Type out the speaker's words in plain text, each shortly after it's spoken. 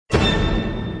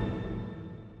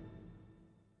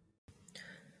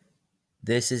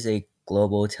This is a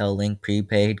Global Tel-Link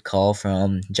prepaid call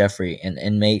from Jeffrey, an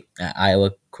inmate at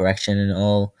Iowa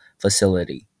Correctional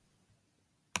Facility.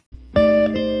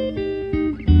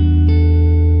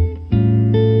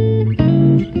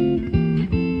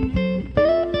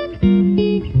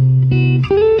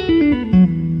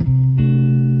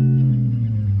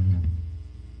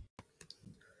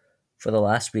 For the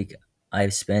last week,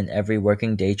 I've spent every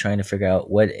working day trying to figure out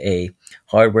what a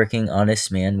hardworking, honest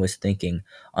man was thinking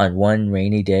on one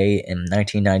rainy day in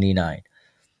 1999.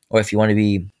 Or if you want to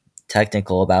be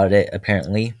technical about it,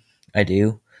 apparently, I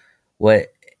do.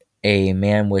 What a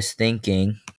man was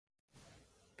thinking.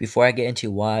 Before I get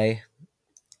into why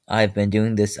I've been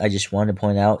doing this, I just want to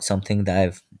point out something that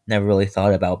I've never really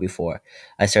thought about before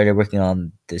I started working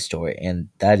on this story, and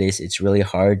that is it's really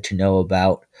hard to know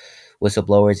about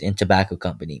whistleblowers in tobacco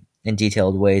company. In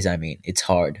detailed ways, I mean, it's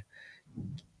hard.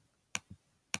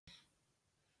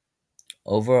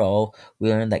 Overall, we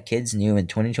learned that kids knew in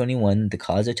 2021 the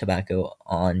cause of tobacco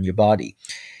on your body.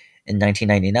 In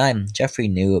 1999, Jeffrey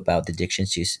knew about the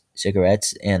addictions to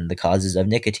cigarettes and the causes of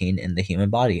nicotine in the human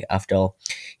body. After all,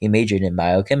 he majored in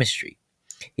biochemistry.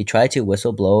 He tried to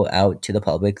whistleblow out to the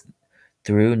public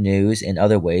through news and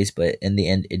other ways, but in the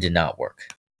end, it did not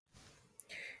work.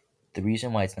 The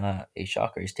reason why it's not a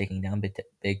shocker is taking down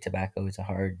big tobacco is a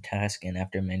hard task, and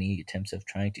after many attempts of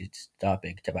trying to stop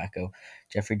big tobacco,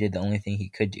 Jeffrey did the only thing he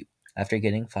could do. After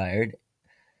getting fired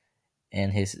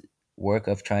and his work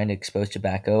of trying to expose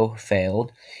tobacco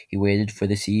failed, he waited for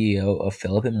the CEO of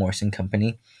Philip and Morrison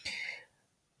Company,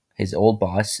 his old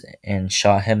boss, and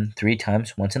shot him 3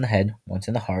 times, once in the head, once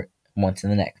in the heart, once in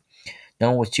the neck. No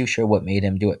one was too sure what made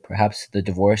him do it. Perhaps the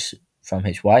divorce from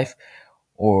his wife,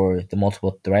 or the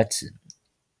multiple threats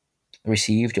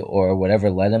received, or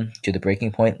whatever led him to the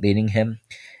breaking point, leading him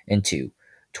into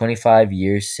 25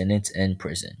 years sentence in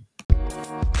prison.